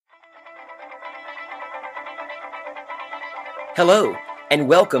Hello, and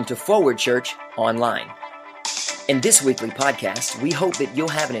welcome to Forward Church Online. In this weekly podcast, we hope that you'll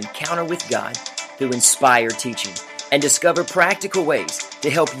have an encounter with God through inspired teaching and discover practical ways to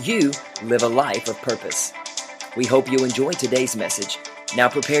help you live a life of purpose. We hope you'll enjoy today's message. Now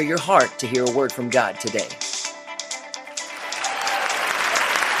prepare your heart to hear a word from God today.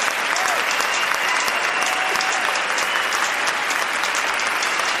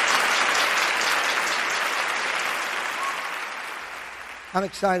 I'm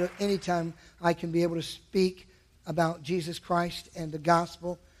excited anytime I can be able to speak about Jesus Christ and the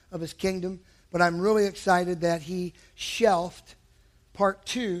gospel of his kingdom. But I'm really excited that he shelved part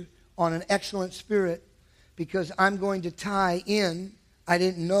 2 on an excellent spirit, because I'm going to tie in, I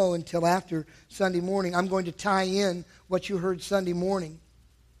didn't know until after Sunday morning, I'm going to tie in what you heard Sunday morning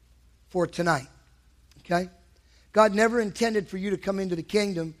for tonight. Okay? God never intended for you to come into the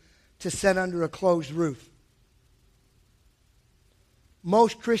kingdom to sit under a closed roof.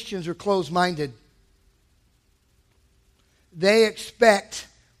 Most Christians are closed-minded. They expect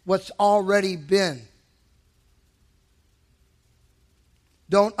what's already been.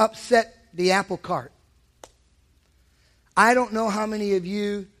 Don't upset the apple cart. I don't know how many of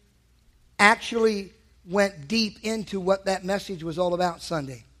you actually went deep into what that message was all about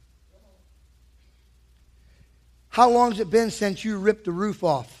Sunday. How long has it been since you ripped the roof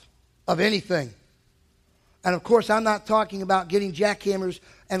off of anything? And of course, I'm not talking about getting jackhammers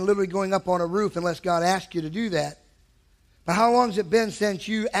and literally going up on a roof unless God asks you to do that. But how long has it been since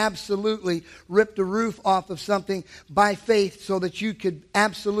you absolutely ripped the roof off of something by faith so that you could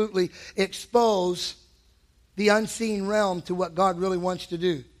absolutely expose the unseen realm to what God really wants to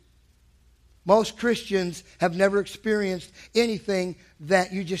do? Most Christians have never experienced anything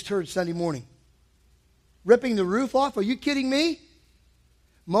that you just heard Sunday morning. Ripping the roof off? Are you kidding me?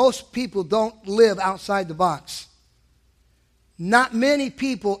 Most people don't live outside the box. Not many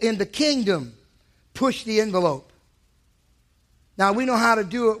people in the kingdom push the envelope. Now, we know how to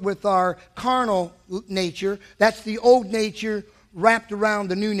do it with our carnal nature. That's the old nature wrapped around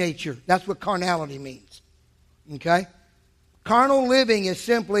the new nature. That's what carnality means. Okay? Carnal living is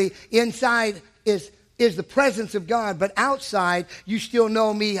simply inside is the presence of God, but outside you still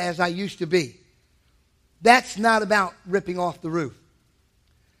know me as I used to be. That's not about ripping off the roof.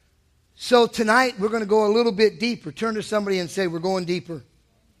 So tonight, we're going to go a little bit deeper. Turn to somebody and say, we're going deeper.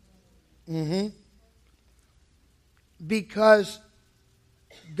 Because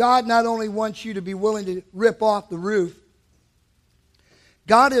God not only wants you to be willing to rip off the roof,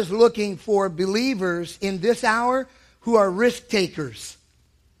 God is looking for believers in this hour who are risk takers.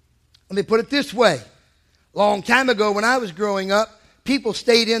 Let me put it this way. A long time ago when I was growing up, people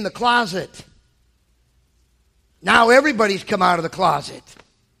stayed in the closet. Now everybody's come out of the closet.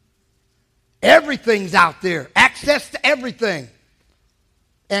 Everything's out there. Access to everything.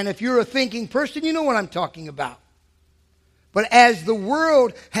 And if you're a thinking person, you know what I'm talking about. But as the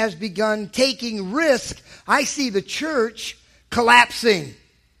world has begun taking risk, I see the church collapsing,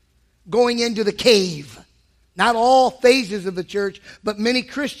 going into the cave. Not all phases of the church, but many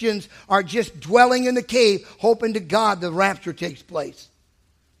Christians are just dwelling in the cave, hoping to God the rapture takes place.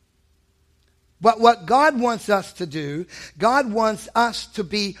 But what God wants us to do, God wants us to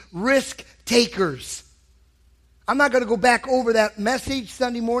be risk takers. I'm not going to go back over that message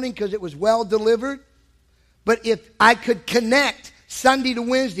Sunday morning because it was well delivered. But if I could connect Sunday to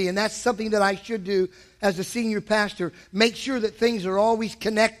Wednesday, and that's something that I should do as a senior pastor, make sure that things are always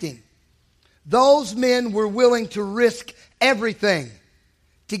connecting. Those men were willing to risk everything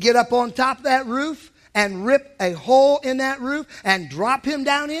to get up on top of that roof and rip a hole in that roof and drop him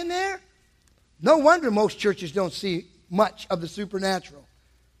down in there. No wonder most churches don't see much of the supernatural,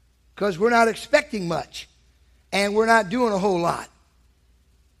 because we're not expecting much and we're not doing a whole lot.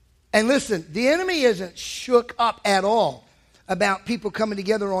 And listen, the enemy isn't shook up at all about people coming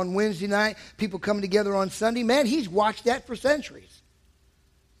together on Wednesday night, people coming together on Sunday. Man, he's watched that for centuries.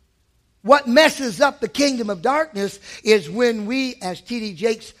 What messes up the kingdom of darkness is when we, as T.D.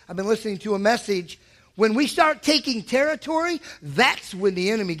 Jakes, I've been listening to a message, when we start taking territory, that's when the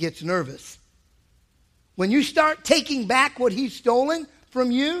enemy gets nervous. When you start taking back what he's stolen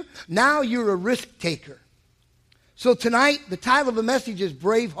from you, now you're a risk taker. So tonight, the title of the message is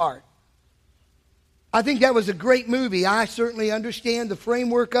Braveheart. I think that was a great movie. I certainly understand the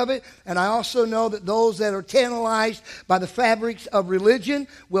framework of it, and I also know that those that are tantalized by the fabrics of religion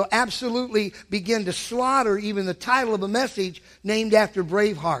will absolutely begin to slaughter even the title of a message named after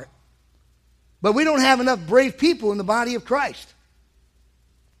Braveheart. But we don't have enough brave people in the body of Christ.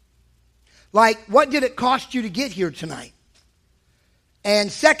 Like, what did it cost you to get here tonight? And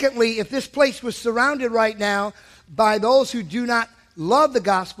secondly, if this place was surrounded right now by those who do not love the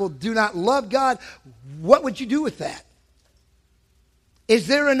gospel, do not love God, what would you do with that? Is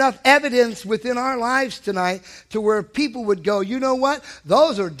there enough evidence within our lives tonight to where people would go, you know what?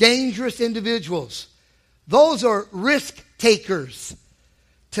 Those are dangerous individuals. Those are risk takers.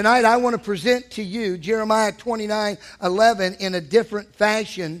 Tonight I want to present to you Jeremiah 29:11 in a different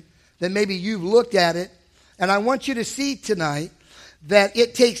fashion than maybe you've looked at it. And I want you to see tonight that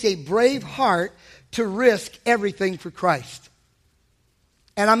it takes a brave heart to risk everything for Christ.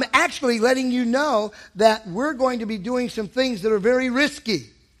 And I'm actually letting you know that we're going to be doing some things that are very risky.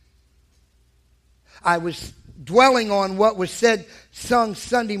 I was dwelling on what was sung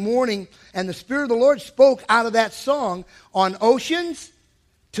Sunday morning, and the Spirit of the Lord spoke out of that song on oceans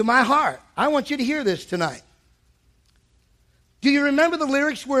to my heart. I want you to hear this tonight. Do you remember the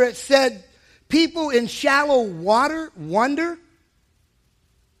lyrics where it said, people in shallow water wonder?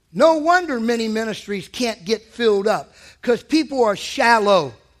 No wonder many ministries can't get filled up, because people are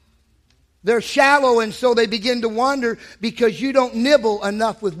shallow. They're shallow, and so they begin to wonder because you don't nibble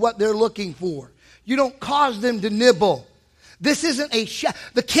enough with what they're looking for. You don't cause them to nibble. This isn't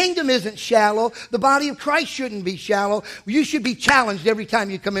the kingdom isn't shallow. The body of Christ shouldn't be shallow. You should be challenged every time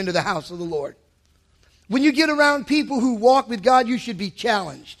you come into the house of the Lord. When you get around people who walk with God, you should be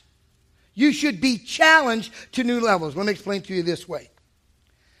challenged. You should be challenged to new levels. Let me explain to you this way.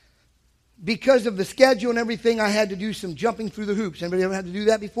 Because of the schedule and everything, I had to do some jumping through the hoops. Anybody ever had to do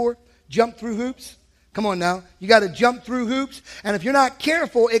that before? Jump through hoops? Come on now. You got to jump through hoops. And if you're not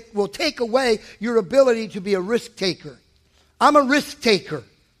careful, it will take away your ability to be a risk taker. I'm a risk taker.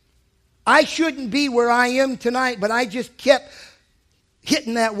 I shouldn't be where I am tonight, but I just kept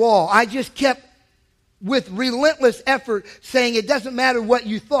hitting that wall. I just kept, with relentless effort, saying it doesn't matter what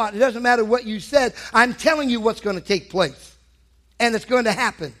you thought. It doesn't matter what you said. I'm telling you what's going to take place. And it's going to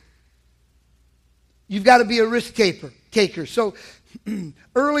happen. You've got to be a risk taker. So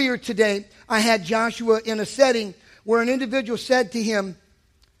earlier today, I had Joshua in a setting where an individual said to him,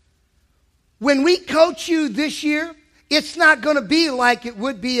 when we coach you this year, it's not going to be like it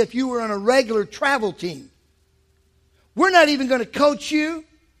would be if you were on a regular travel team. We're not even going to coach you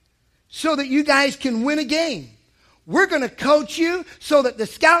so that you guys can win a game. We're going to coach you so that the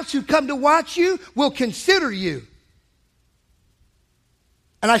scouts who come to watch you will consider you.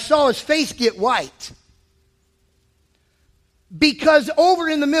 And I saw his face get white. Because over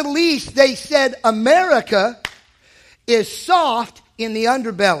in the Middle East, they said America is soft in the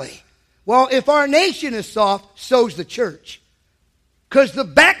underbelly. Well, if our nation is soft, so's the church. Because the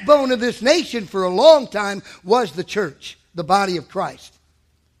backbone of this nation for a long time was the church, the body of Christ.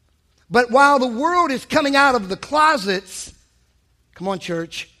 But while the world is coming out of the closets, come on,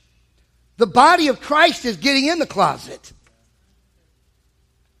 church, the body of Christ is getting in the closet.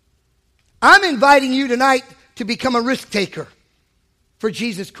 I'm inviting you tonight to become a risk taker for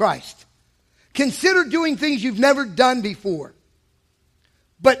Jesus Christ. Consider doing things you've never done before.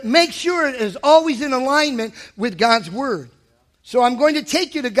 But make sure it is always in alignment with God's Word. So I'm going to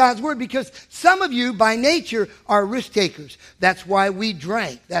take you to God's Word because some of you by nature are risk takers. That's why we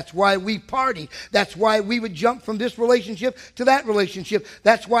drank. That's why we partied. That's why we would jump from this relationship to that relationship.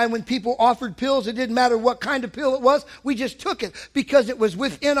 That's why when people offered pills, it didn't matter what kind of pill it was. We just took it because it was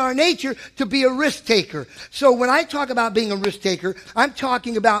within our nature to be a risk taker. So when I talk about being a risk taker, I'm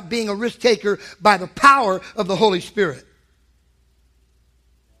talking about being a risk taker by the power of the Holy Spirit.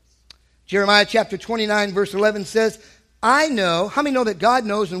 Jeremiah chapter 29 verse 11 says, I know. How many know that God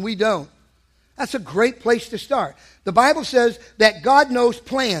knows and we don't? That's a great place to start. The Bible says that God knows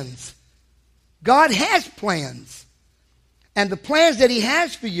plans. God has plans. And the plans that He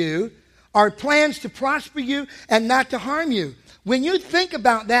has for you are plans to prosper you and not to harm you. When you think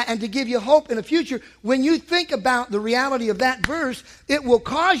about that and to give you hope in the future, when you think about the reality of that verse, it will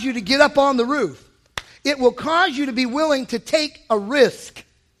cause you to get up on the roof. It will cause you to be willing to take a risk.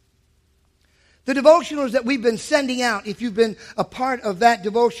 The devotionals that we've been sending out, if you've been a part of that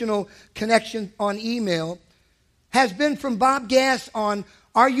devotional connection on email, has been from Bob Gass on,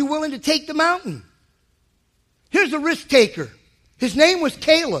 are you willing to take the mountain? Here's a risk taker. His name was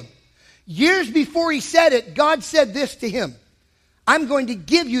Caleb. Years before he said it, God said this to him. I'm going to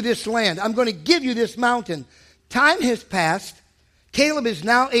give you this land. I'm going to give you this mountain. Time has passed. Caleb is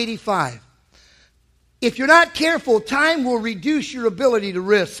now 85. If you're not careful, time will reduce your ability to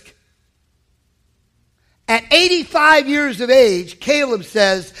risk. At 85 years of age, Caleb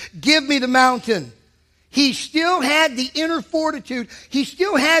says, give me the mountain. He still had the inner fortitude. He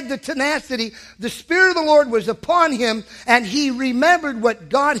still had the tenacity. The Spirit of the Lord was upon him, and he remembered what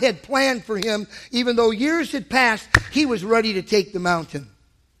God had planned for him. Even though years had passed, he was ready to take the mountain.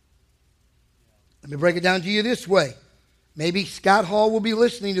 Let me break it down to you this way. Maybe Scott Hall will be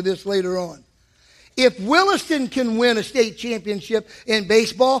listening to this later on. If Williston can win a state championship in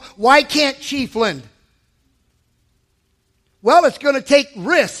baseball, why can't Chiefland? Well, it's going to take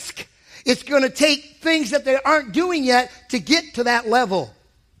risk. It's going to take things that they aren't doing yet to get to that level.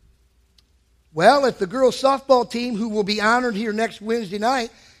 Well, if the girls' softball team, who will be honored here next Wednesday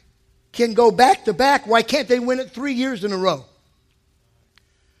night, can go back to back, why can't they win it 3 years in a row?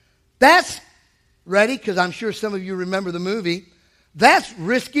 That's, ready, because I'm sure some of you remember the movie, that's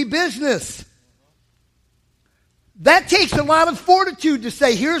risky business. That takes a lot of fortitude to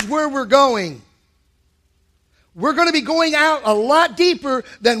say, here's where we're going. We're going to be going out a lot deeper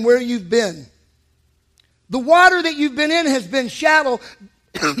than where you've been. The water that you've been in has been shallow.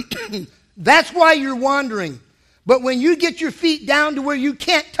 That's why you're wandering. But when you get your feet down to where you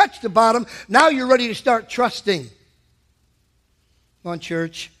can't touch the bottom, now you're ready to start trusting. Come on,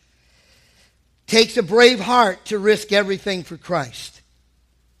 church. Takes a brave heart to risk everything for Christ.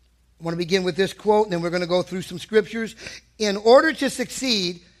 I want to begin with this quote, and then we're going to go through some scriptures. In order to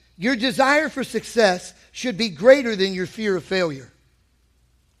succeed, your desire for success should be greater than your fear of failure.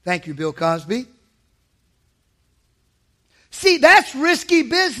 Thank you, Bill Cosby. See, that's risky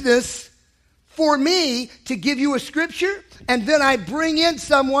business for me to give you a scripture, and then I bring in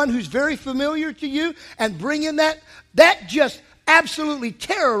someone who's very familiar to you and bring in that. That just absolutely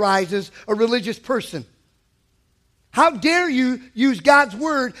terrorizes a religious person. How dare you use God's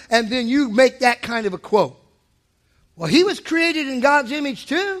word and then you make that kind of a quote? Well, he was created in God's image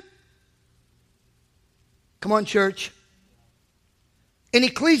too. Come on, church. In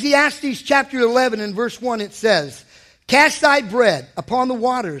Ecclesiastes chapter 11 and verse 1 it says, cast thy bread upon the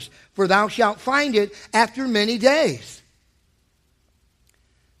waters, for thou shalt find it after many days.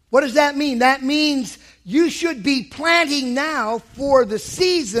 What does that mean? That means you should be planting now for the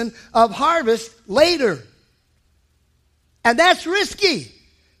season of harvest later. And that's risky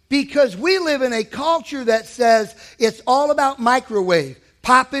because we live in a culture that says it's all about microwave.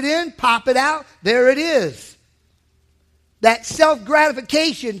 Pop it in, pop it out, there it is. That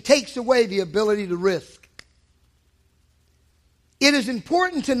self-gratification takes away the ability to risk. It is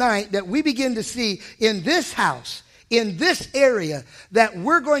important tonight that we begin to see in this house, in this area, that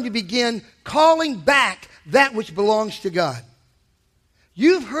we're going to begin calling back that which belongs to God.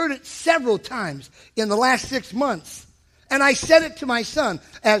 You've heard it several times in the last 6 months. And I said it to my son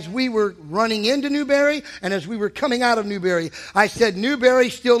as we were running into Newberry and as we were coming out of Newberry. I said, Newberry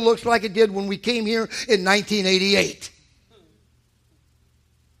still looks like it did when we came here in 1988.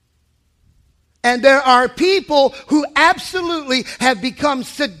 And there are people who absolutely have become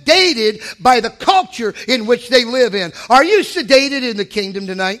sedated by the culture in which they live in. Are you sedated in the kingdom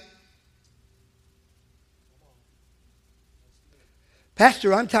tonight?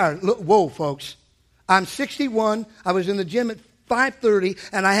 Pastor, I'm tired. Look, whoa, folks. I'm 61. I was in the gym at 5:30,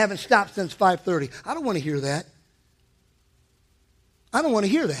 and I haven't stopped since 5:30. I don't want to hear that. I don't want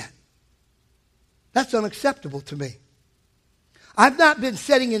to hear that. That's unacceptable to me. I've not been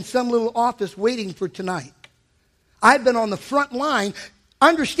sitting in some little office waiting for tonight. I've been on the front line,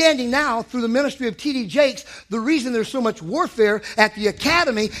 understanding now through the ministry of T.D. Jakes, the reason there's so much warfare at the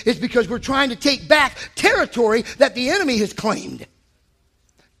academy is because we're trying to take back territory that the enemy has claimed.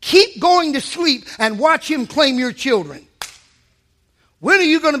 Keep going to sleep and watch him claim your children. When are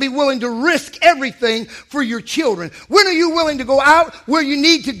you going to be willing to risk everything for your children? When are you willing to go out where you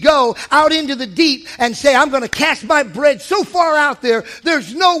need to go, out into the deep, and say, I'm going to cast my bread so far out there,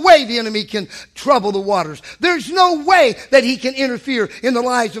 there's no way the enemy can trouble the waters. There's no way that he can interfere in the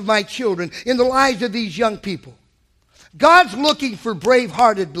lives of my children, in the lives of these young people. God's looking for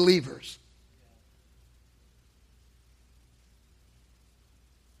brave-hearted believers.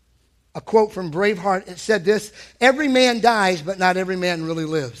 A quote from Braveheart, it said this, every man dies, but not every man really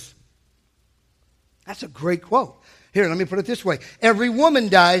lives. That's a great quote. Here, let me put it this way. Every woman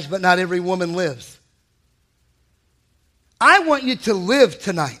dies, but not every woman lives. I want you to live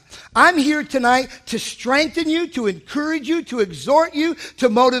tonight. I'm here tonight to strengthen you, to encourage you, to exhort you, to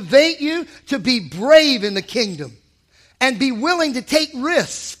motivate you, to be brave in the kingdom and be willing to take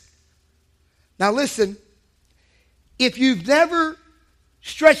risks. Now listen, if you've never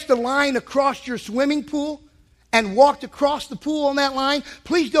stretched the line across your swimming pool and walked across the pool on that line,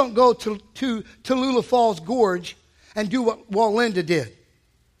 please don't go to Tallulah Falls Gorge and do what Walinda did.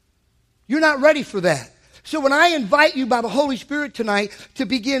 You're not ready for that. So when I invite you by the Holy Spirit tonight to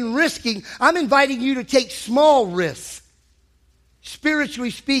begin risking, I'm inviting you to take small risks, spiritually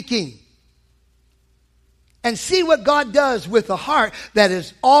speaking, and see what God does with a heart that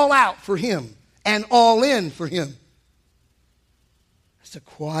is all out for Him and all in for Him. It's a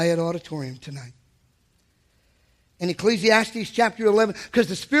quiet auditorium tonight. In Ecclesiastes chapter 11, because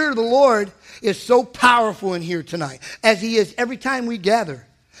the Spirit of the Lord is so powerful in here tonight, as He is every time we gather.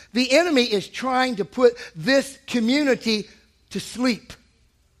 The enemy is trying to put this community to sleep.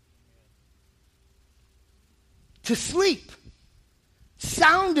 To sleep.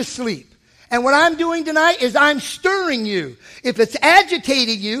 Sound asleep. And what I'm doing tonight is I'm stirring you. If it's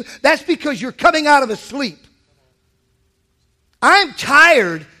agitating you, that's because you're coming out of a sleep. I'm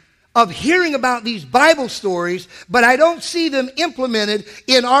tired of hearing about these Bible stories, but I don't see them implemented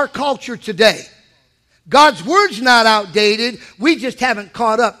in our culture today. God's Word's not outdated. We just haven't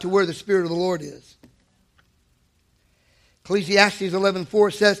caught up to where the Spirit of the Lord is. Ecclesiastes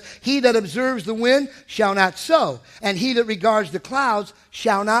 11:4 says, "He that observes the wind shall not sow, and he that regards the clouds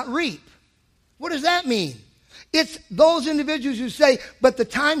shall not reap." What does that mean? It's those individuals who say, but the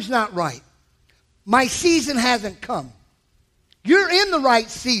time's not right. My season hasn't come. You're in the right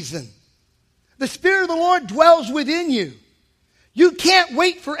season. The Spirit of the Lord dwells within you. You can't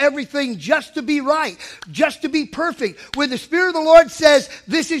wait for everything just to be right, just to be perfect. When the Spirit of the Lord says,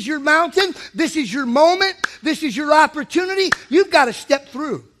 this is your mountain, this is your moment, this is your opportunity, you've got to step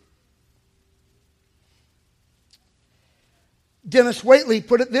through. Dennis Waitley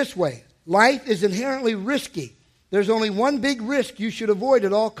put it this way: life is inherently risky. There's only one big risk you should avoid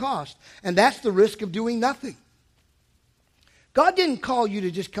at all costs, and that's the risk of doing nothing. God didn't call you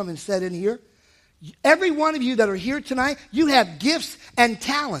to just come and sit in here. Every one of you that are here tonight, you have gifts and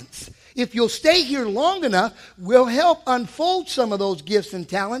talents. If you'll stay here long enough, we'll help unfold some of those gifts and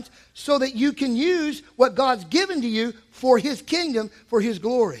talents so that you can use what God's given to you for His kingdom, for His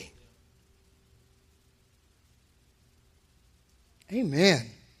glory. Amen.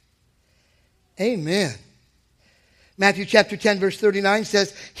 Amen. Matthew chapter 10 verse 39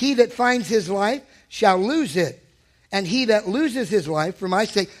 says, "He that finds his life shall lose it. And he that loses his life for my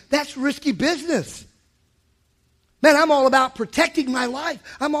sake," that's risky business. Man, I'm all about protecting my life.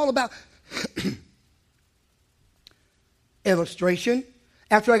 I'm all about illustration.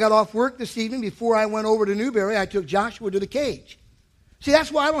 After I got off work this evening, before I went over to Newberry, I took Joshua to the cage. See,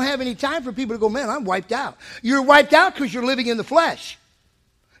 that's why I don't have any time for people to go, man, I'm wiped out. You're wiped out because you're living in the flesh.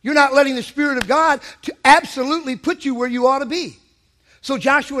 You're not letting the Spirit of God to absolutely put you where you ought to be. So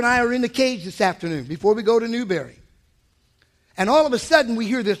Joshua and I are in the cage this afternoon before we go to Newberry. And all of a sudden we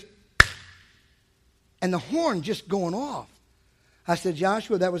hear this, and the horn just going off. I said,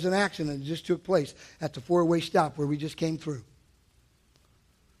 Joshua, that was an accident that just took place at the four-way stop where we just came through.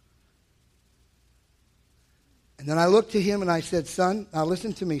 And then I looked to him and I said, son, now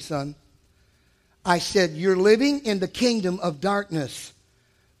listen to me, son. I said, you're living in the kingdom of darkness.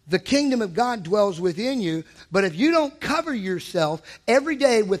 The kingdom of God dwells within you, but if you don't cover yourself every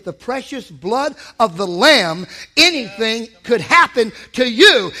day with the precious blood of the Lamb, anything could happen to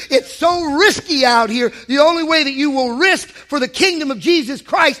you. It's so risky out here. The only way that you will risk for the kingdom of Jesus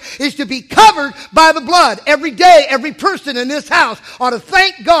Christ is to be covered by the blood. Every day, every person in this house ought to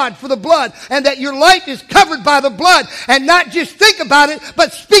thank God for the blood, and that your life is covered by the blood, and not just think about it,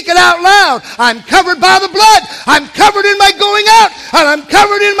 but speak it out loud. I'm covered by the blood. I'm covered in my going out, and I'm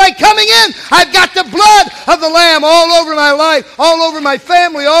covered in my coming in. I've got the blood of the Lamb all over my life, all over my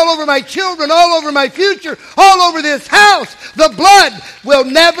family, all over my children, all over my future, all over this house. The blood will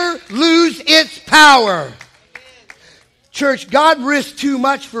never lose its power. Church, God risked too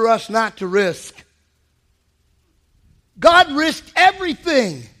much for us not to risk. God risked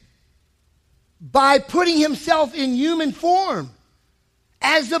everything by putting himself in human form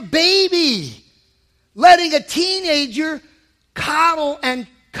as a baby, letting a teenager coddle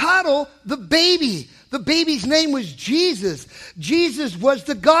the baby. The baby's name was Jesus. Jesus was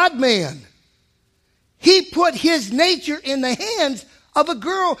the God-man. He put his nature in the hands of a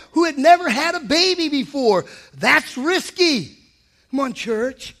girl who had never had a baby before. That's risky. Come on,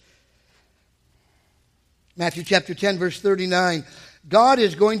 church. Matthew chapter 10, verse 39. God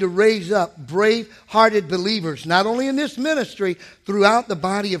is going to raise up brave-hearted believers, not only in this ministry, throughout the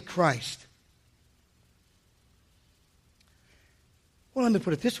body of Christ. Well, let me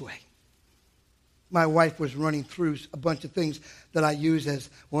put it this way. My wife was running through a bunch of things that I use as,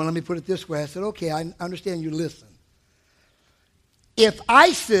 well, let me put it this way. I said, okay, I understand you listen. If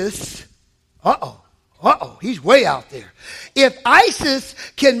ISIS, he's way out there. If ISIS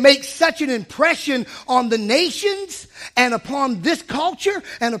can make such an impression on the nations and upon this culture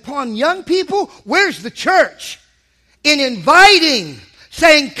and upon young people, where's the church? In inviting,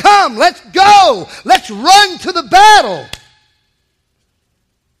 saying, come, let's go, let's run to the battle.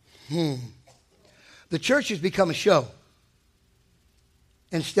 The church has become a show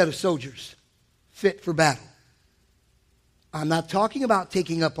instead of soldiers fit for battle. I'm not talking about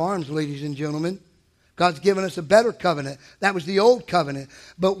taking up arms, ladies and gentlemen. God's given us a better covenant. That was the old covenant.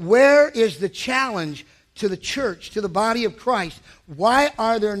 But where is the challenge to the church, to the body of Christ? Why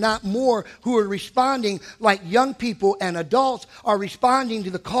are there not more who are responding like young people and adults are responding to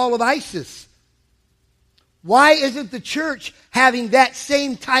the call of ISIS? Why isn't the church having that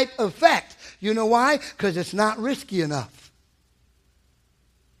same type of effect? You know why? Because it's not risky enough.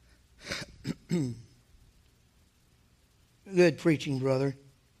 Good preaching, brother.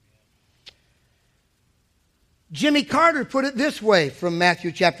 Jimmy Carter put it this way from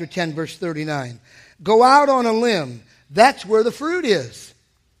Matthew chapter 10, verse 39. Go out on a limb. That's where the fruit is.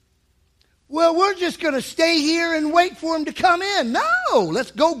 Well, we're just going to stay here and wait for them to come in. No,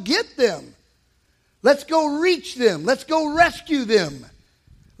 let's go get them. Let's go reach them. Let's go rescue them.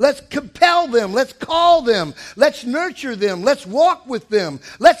 Let's compel them. Let's call them. Let's nurture them. Let's walk with them.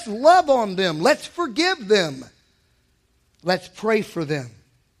 Let's love on them. Let's forgive them. Let's pray for them.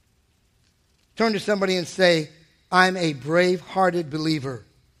 Turn to somebody and say, I'm a brave-hearted believer.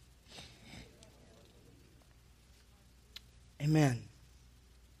 Amen.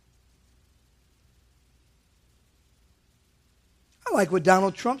 I like what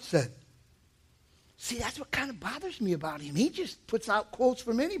Donald Trump said. See, that's what kind of bothers me about him. He just puts out quotes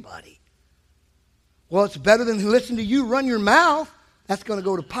from anybody. Well, it's better than listen to you run your mouth. That's going to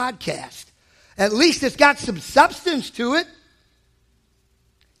go to podcast. At least it's got some substance to it.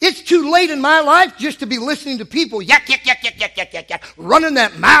 It's too late in my life just to be listening to people yak, yak, yak, yak, yak, yak, yak, yak, running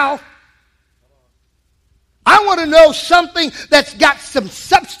that mouth. I want to know something that's got some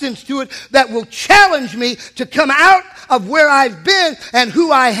substance to it that will challenge me to come out of where I've been and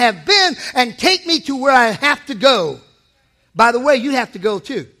who I have been and take me to where I have to go. By the way, you have to go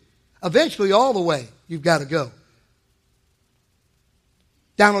too. Eventually, all the way, you've got to go.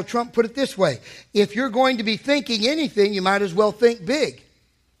 Donald Trump put it this way. If you're going to be thinking anything, you might as well think big.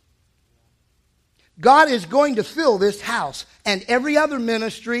 God is going to fill this house and every other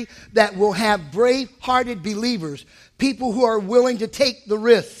ministry that will have brave-hearted believers, people who are willing to take the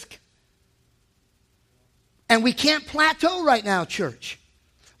risk. And we can't plateau right now, church.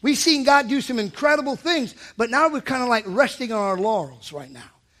 We've seen God do some incredible things, but now we're kind of like resting on our laurels right now.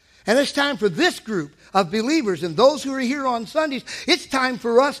 And it's time for this group of believers and those who are here on Sundays, it's time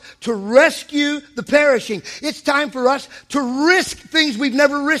for us to rescue the perishing. It's time for us to risk things we've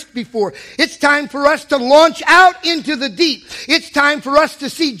never risked before. It's time for us to launch out into the deep. It's time for us to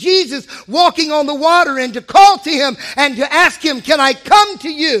see Jesus walking on the water and to call to him and to ask him, can I come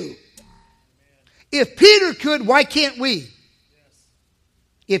to you? If Peter could, why can't we?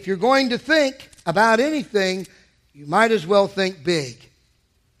 If you're going to think about anything, you might as well think big.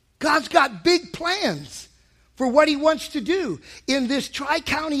 God's got big plans for what he wants to do in this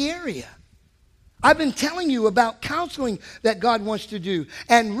Tri-County area. I've been telling you about counseling that God wants to do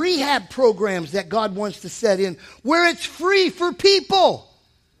and rehab programs that God wants to set in where it's free for people.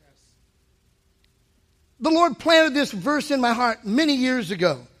 The Lord planted this verse in my heart many years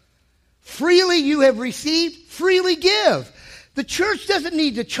ago. Freely you have received, freely give. The church doesn't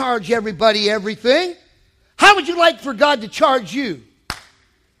need to charge everybody everything. How would you like for God to charge you?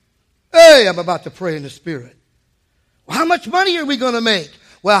 Hey, I'm about to pray in the Spirit. Well, how much money are we going to make?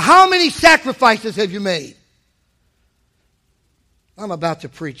 Well, how many sacrifices have you made? I'm about to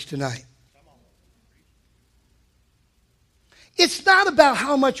preach tonight. It's not about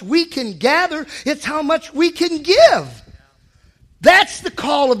how much we can gather. It's how much we can give. That's the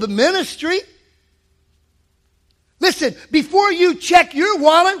call of the ministry. Listen, before you check your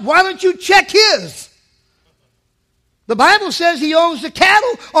wallet, why don't you check his? The Bible says he owns the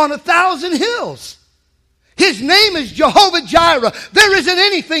cattle on 1,000 hills. His name is Jehovah Jireh. There isn't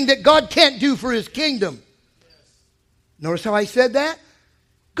anything that God can't do for his kingdom. Notice how I said that?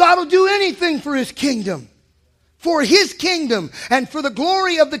 God will do anything for his kingdom. For his kingdom and for the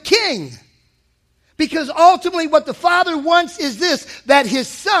glory of the king. Because ultimately what the Father wants is this, that his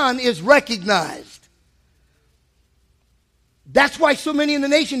Son is recognized. That's why so many in the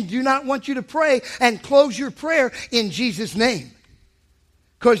nation do not want you to pray and close your prayer in Jesus' name.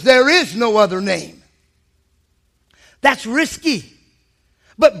 Because there is no other name. That's risky.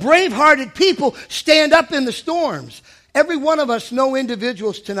 But brave-hearted people stand up in the storms. Every one of us know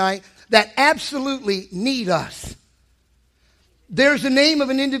individuals tonight that absolutely need us. There's the name of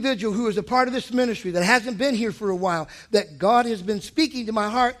an individual who is a part of this ministry that hasn't been here for a while, that God has been speaking to my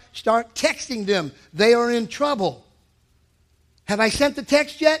heart. Start texting them. They are in trouble. Have I sent the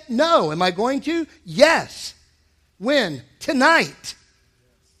text yet? No. Am I going to? Yes. When? Tonight.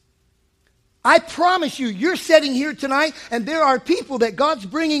 I promise you, you're sitting here tonight, and there are people that God's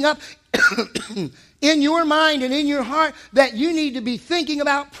bringing up in your mind and in your heart that you need to be thinking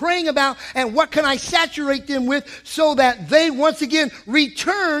about, praying about, and what can I saturate them with so that they once again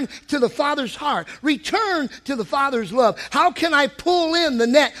return to the Father's heart, return to the Father's love. How can I pull in the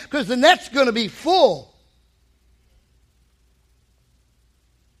net? Because the net's going to be full.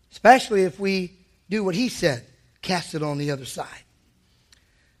 Especially if we do what he said, cast it on the other side.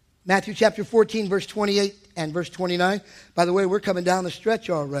 Matthew chapter 14, verse 28 and verse 29. By the way, we're coming down the stretch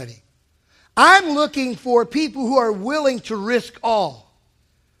already. I'm looking for people who are willing to risk all.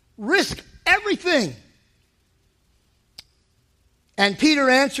 Risk everything. And Peter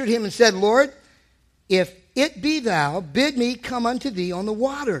answered him and said, Lord, if it be thou, bid me come unto thee on the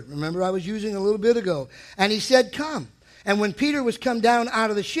water. Remember, I was using a little bit ago. And he said, come. And when Peter was come down out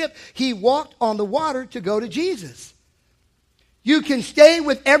of the ship, he walked on the water to go to Jesus. You can stay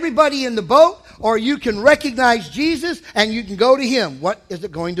with everybody in the boat, or you can recognize Jesus and you can go to him. What is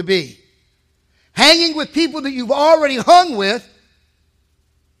it going to be? Hanging with people that you've already hung with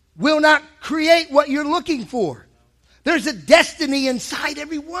will not create what you're looking for. There's a destiny inside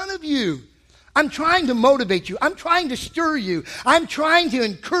every one of you. I'm trying to motivate you. I'm trying to stir you. I'm trying to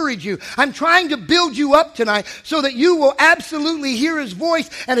encourage you. I'm trying to build you up tonight so that you will absolutely hear his voice,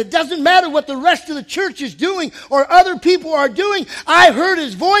 and it doesn't matter what the rest of the church is doing or other people are doing. I heard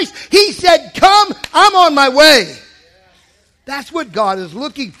his voice. He said, come, I'm on my way. That's what God is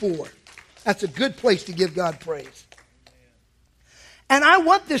looking for. That's a good place to give God praise. And I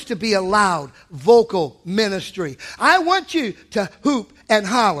want this to be a loud, vocal ministry. I want you to hoop and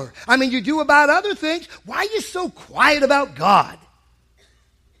holler. I mean, you do about other things. Why are you so quiet about God?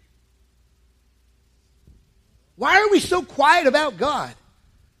 Why are we so quiet about God?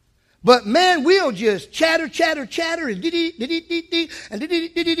 But man, we'll just chatter, and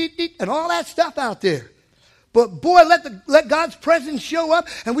and all that stuff out there. But boy, let God's presence show up,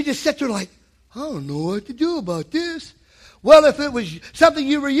 and we just sit there like, I don't know what to do about this. Well, if it was something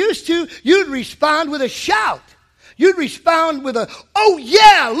you were used to, you'd respond with a shout. You'd respond with a, oh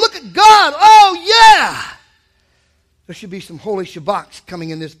yeah, look at God, oh yeah. There should be some holy shabbats coming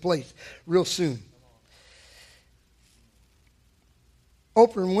in this place real soon.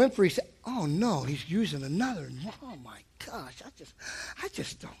 Oprah Winfrey said, oh no, he's using another. Oh my gosh, I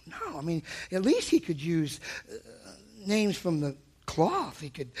just don't know. I mean, at least he could use names from the cloth.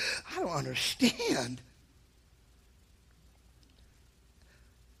 I don't understand.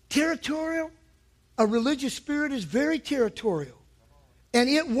 Territorial. A religious spirit is very territorial. And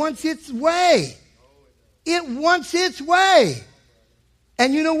it wants its way. It wants its way.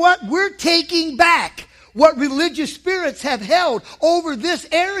 And you know what? We're taking back what religious spirits have held over this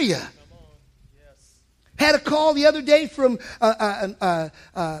area. Had a call the other day from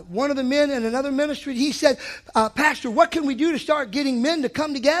one of the men in another ministry. He said, Pastor, what can we do to start getting men to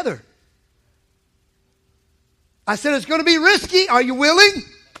come together? I said, it's going to be risky. Are you willing?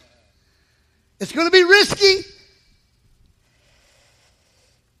 It's going to be risky.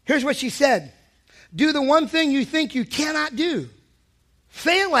 Here's what she said. Do the one thing you think you cannot do.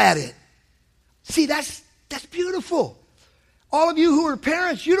 Fail at it. See, that's beautiful. All of you who are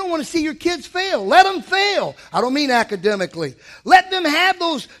parents, you don't want to see your kids fail. Let them fail. I don't mean academically. Let them have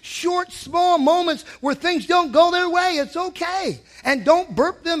those short, small moments where things don't go their way. It's okay. And don't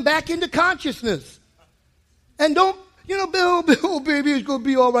burp them back into consciousness. And don't, Bill, baby, it's going to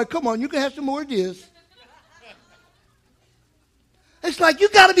be all right. Come on, you can have some more ideas. It's like, you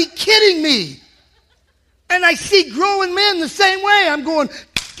got to be kidding me. And I see growing men the same way. I'm going,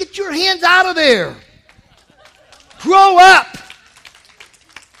 get your hands out of there. Grow up.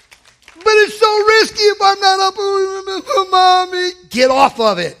 But it's so risky if I'm not up with mommy. Get off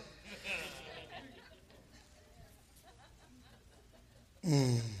of it.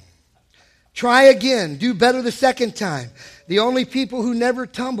 Try again. Do better the second time. The only people who never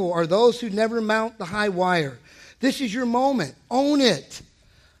tumble are those who never mount the high wire. This is your moment. Own it.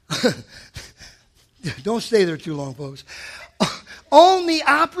 Don't stay there too long, folks. Own the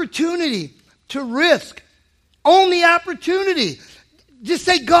opportunity to risk. Own the opportunity. Just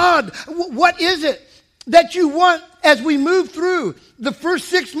say, God, what is it that you want as we move through the first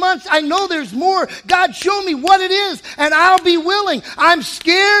 6 months? I know there's more. God, show me what it is, and I'll be willing. I'm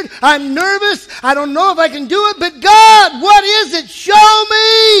scared. I'm nervous. I don't know if I can do it, but God, what is it? Show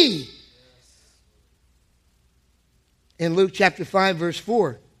me. In Luke chapter 5, verse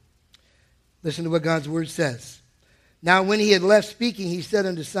 4, listen to what God's word says. Now, when he had left speaking, he said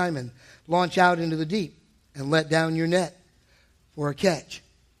unto Simon, launch out into the deep and let down your net for a catch.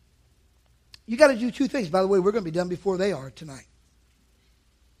 You got to do two things. By the way, we're going to be done before they are tonight.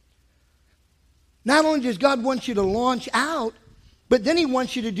 Not only does God want you to launch out, but then he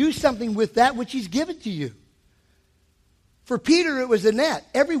wants you to do something with that which he's given to you. For Peter, it was a net.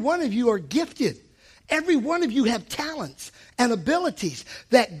 Every one of you are gifted. Every one of you have talents and abilities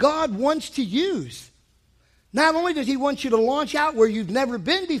that God wants to use. Not only does he want you to launch out where you've never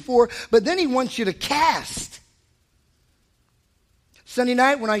been before, but then he wants you to cast. Sunday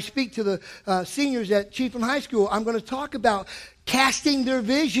night when I speak to the seniors at Chiefland High School, I'm going to talk about casting their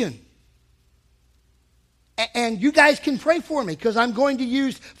vision. And you guys can pray for me because I'm going to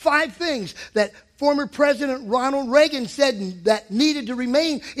use 5 things that former President Ronald Reagan said that needed to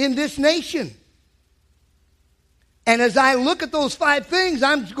remain in this nation. And as I look at those 5 things,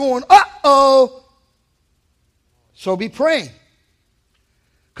 I'm going, uh-oh. So be praying.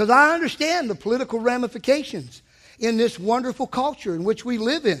 Because I understand the political ramifications in this wonderful culture in which we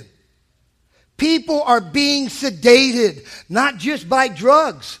live in. People are being sedated, not just by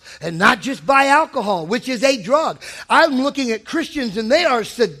drugs and not just by alcohol, which is a drug. I'm looking at Christians and they are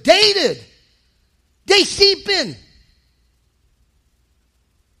sedated. They seep in.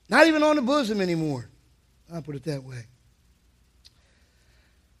 Not even on the bosom anymore. I'll put it that way.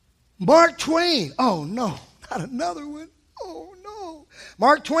 Mark Twain. Oh, no, not another one. Oh, no.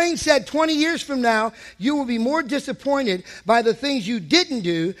 Mark Twain said 20 years from now, you will be more disappointed by the things you didn't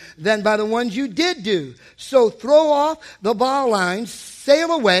do than by the ones you did do. So throw off the bowlines,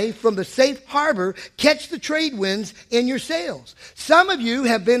 sail away from the safe harbor, catch the trade winds in your sails. Some of you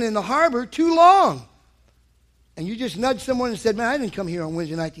have been in the harbor too long. And you just nudged someone and said, man, I didn't come here on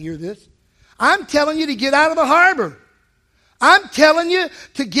Wednesday night to hear this. I'm telling you to get out of the harbor. I'm telling you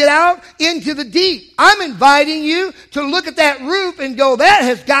to get out into the deep. I'm inviting you to look at that roof and go, that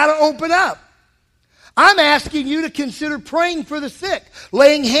has got to open up. I'm asking you to consider praying for the sick,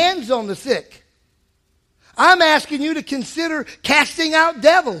 laying hands on the sick. I'm asking you to consider casting out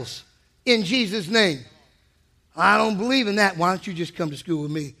devils in Jesus' name. I don't believe in that. Why don't you just come to school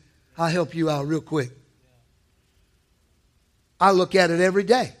with me? I'll help you out real quick. I look at it every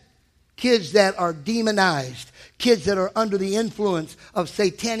day. Kids that are demonized. Kids that are under the influence of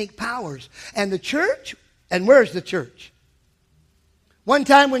satanic powers. And the church? And where's the church? One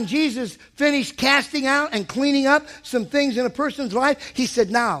time when Jesus finished casting out and cleaning up some things in a person's life, he said,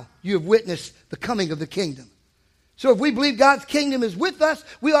 now you have witnessed the coming of the kingdom. So if we believe God's kingdom is with us,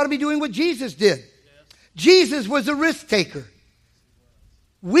 we ought to be doing what Jesus did. Yes. Jesus was a risk taker.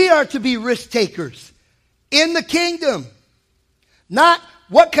 We are to be risk takers in the kingdom. Not,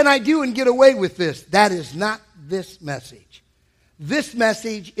 what can I do and get away with this? That is not this message. This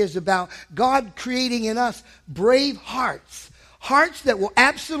message is about God creating in us brave hearts. Hearts that will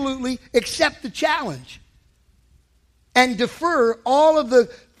absolutely accept the challenge. And defer all of the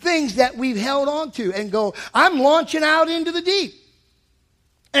things that we've held on to and go, I'm launching out into the deep.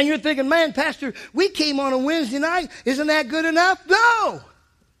 And you're thinking, man, Pastor, we came on a Wednesday night. Isn't that good enough? No.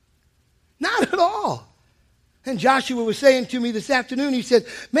 Not at all. And Joshua was saying to me this afternoon, he said,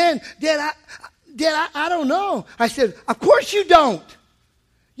 man, Dad, I don't know. I said, of course you don't.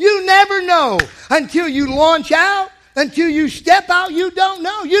 You never know until you launch out, until you step out, you don't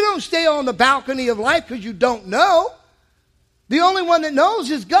know. You don't stay on the balcony of life because you don't know. The only one that knows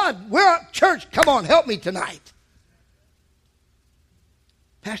is God. We're at church. Come on, help me tonight.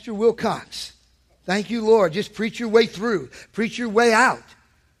 Pastor Wilcox, thank you, Lord. Just preach your way through. Preach your way out.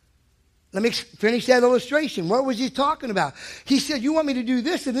 Let me finish that illustration. What was he talking about? He said, you want me to do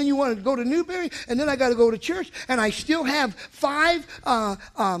this, and then you want to go to Newberry, and then I got to go to church, and I still have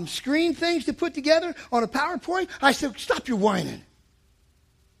 5 screen things to put together on a PowerPoint? I said, stop your whining.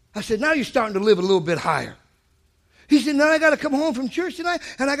 I said, now you're starting to live a little bit higher. He said, now I got to come home from church tonight,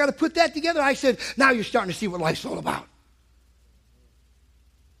 and I got to put that together. I said, now you're starting to see what life's all about.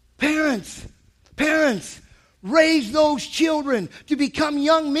 Parents, raise those children to become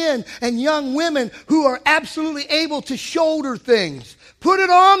young men and young women who are absolutely able to shoulder things. Put it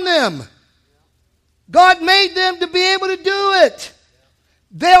on them. God made them to be able to do it.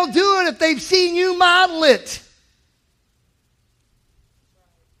 They'll do it if they've seen you model it.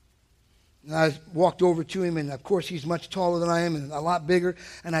 And I walked over to him, and of course he's much taller than I am and a lot bigger.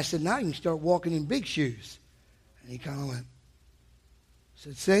 And I said, now you can start walking in big shoes. And he kind of went. I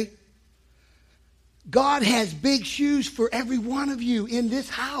said, see? God has big shoes for every one of you in this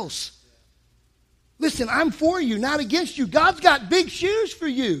house. Listen, I'm for you, not against you. God's got big shoes for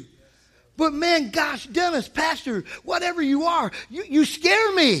you. But man, gosh, Dennis, Pastor, whatever you are, you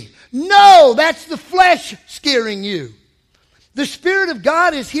scare me. No, that's the flesh scaring you. The Spirit of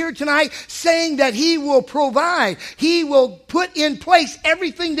God is here tonight saying that He will provide. He will put in place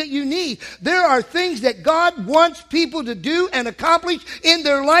everything that you need. There are things that God wants people to do and accomplish in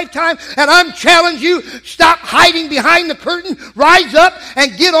their lifetime. And I'm challenging you, stop hiding behind the curtain. Rise up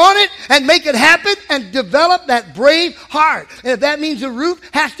and get on it and make it happen and develop that brave heart. And if that means the roof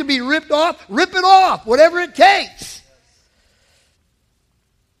has to be ripped off, rip it off, whatever it takes.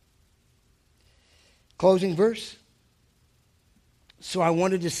 Closing verse. So I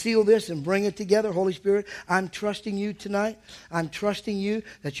wanted to seal this and bring it together. Holy Spirit, I'm trusting you tonight. I'm trusting you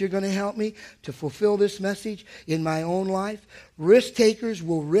that you're going to help me to fulfill this message in my own life. Risk takers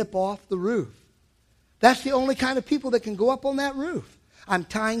will rip off the roof. That's the only kind of people that can go up on that roof. I'm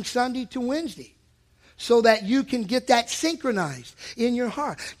tying Sunday to Wednesday so that you can get that synchronized in your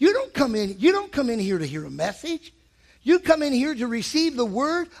heart. You don't come in here to hear a message. You come in here to receive the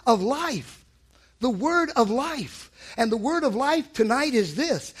word of life. The word of life. And the word of life tonight is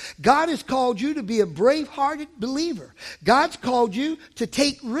this. God has called you to be a brave-hearted believer. God's called you to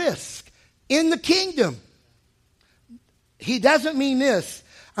take risk in the kingdom. He doesn't mean this.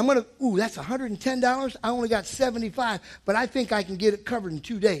 That's $110. I only got $75, but I think I can get it covered in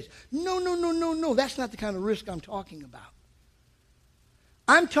 2 days. No. That's not the kind of risk I'm talking about.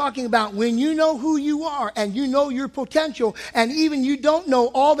 I'm talking about when you know who you are and you know your potential and even you don't know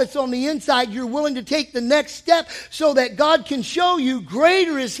all that's on the inside, you're willing to take the next step so that God can show you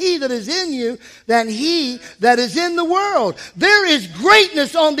greater is He that is in you than he that is in the world. There is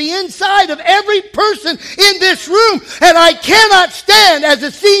greatness on the inside of every person in this room, and I cannot stand as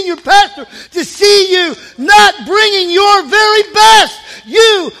a senior pastor to see you not bringing your very best.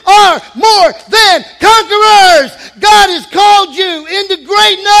 You are more than conquerors. God has called you into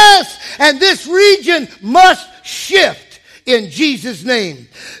greatness, and this region must shift in Jesus' name.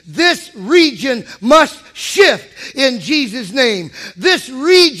 This region must shift in Jesus' name. This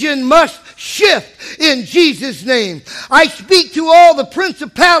region must shift in Jesus' name. I speak to all the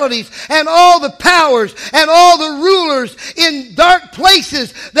principalities and all the powers and all the rulers in dark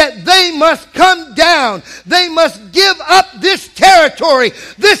places that they must come down. They must give up this territory.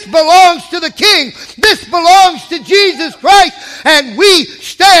 This belongs to the King. This belongs to Jesus Christ. And we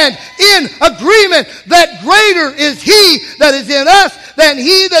stand in agreement that greater is He that is in us than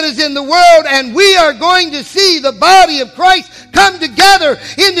he that is in the world. And we are going to see the body of Christ come together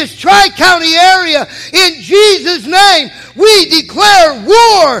in this Tri-County area. In Jesus' name, we declare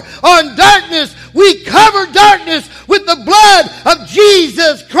war on darkness. We cover darkness with the blood of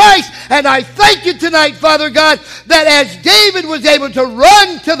Jesus Christ. And I thank you tonight, Father God, that as David was able to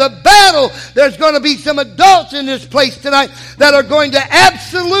run to the battle, there's going to be some adults in this place tonight that are going to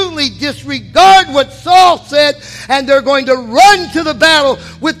absolutely disregard what Saul said, and they're going to run to the battle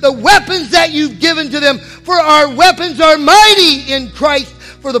with the weapons that you've given to them. For our weapons are mighty in Christ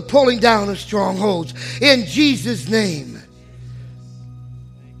for the pulling down of strongholds. In Jesus' name.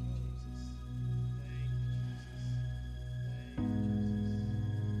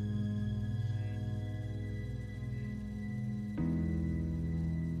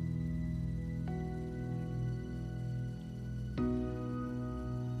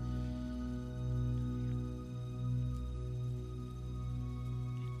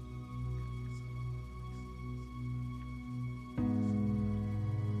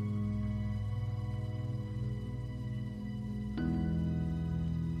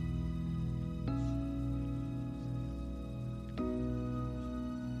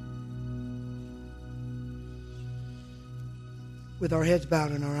 With our heads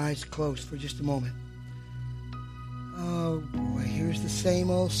bowed and our eyes closed for just a moment. Oh boy, here's the same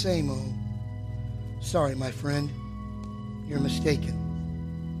old, same old. Sorry, my friend, you're mistaken.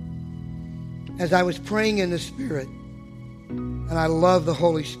 As I was praying in the Spirit, and I love the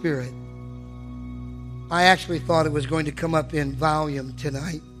Holy Spirit, I actually thought it was going to come up in volume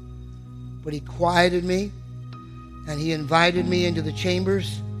tonight. But He quieted me, and He invited me into the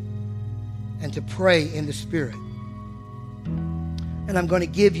chambers and to pray in the Spirit. And I'm going to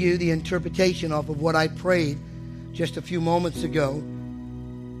give you the interpretation off of what I prayed just a few moments ago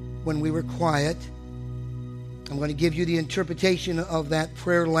when we were quiet. I'm going to give you the interpretation of that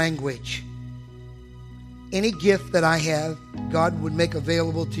prayer language. Any gift that I have, God would make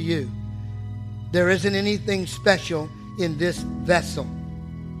available to you. There isn't anything special in this vessel.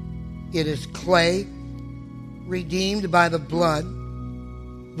 It is clay, redeemed by the blood,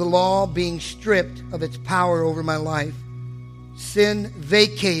 the law being stripped of its power over my life, sin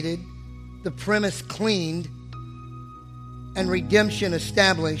vacated, the premise cleaned, and redemption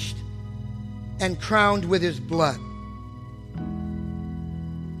established and crowned with His blood.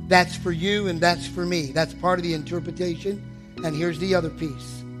 That's for you and that's for me. That's part of the interpretation. And here's the other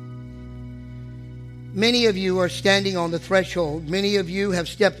piece. Many of you are standing on the threshold. Many of you have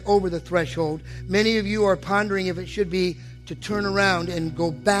stepped over the threshold. Many of you are pondering if it should be to turn around and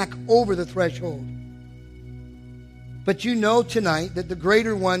go back over the threshold. But you know tonight that the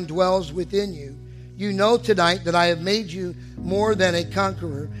greater one dwells within you. You know tonight that I have made you more than a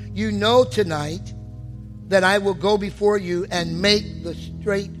conqueror. You know tonight that I will go before you and make the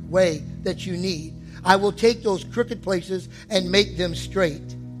straight way that you need. I will take those crooked places and make them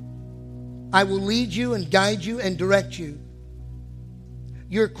straight. I will lead you and guide you and direct you.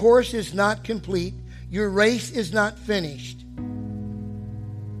 Your course is not complete. Your race is not finished.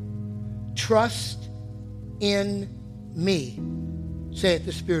 Trust in me, saith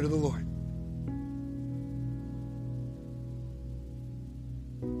the Spirit of the Lord.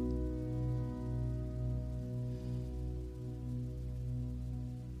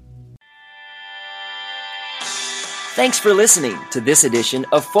 Thanks for listening to this edition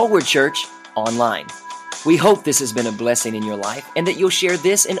of Forward Church Online. We hope this has been a blessing in your life and that you'll share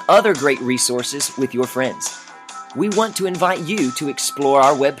this and other great resources with your friends. We want to invite you to explore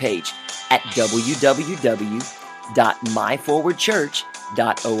our webpage at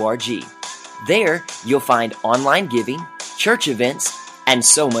www.myforwardchurch.org. There, you'll find online giving, church events, and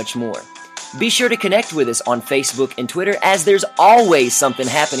so much more. Be sure to connect with us on Facebook and Twitter, as there's always something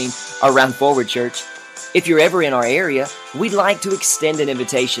happening around Forward Church. If you're ever in our area, we'd like to extend an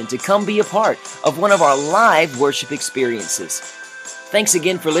invitation to come be a part of one of our live worship experiences. Thanks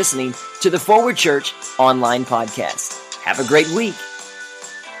again for listening to the Forward Church Online Podcast. Have a great week.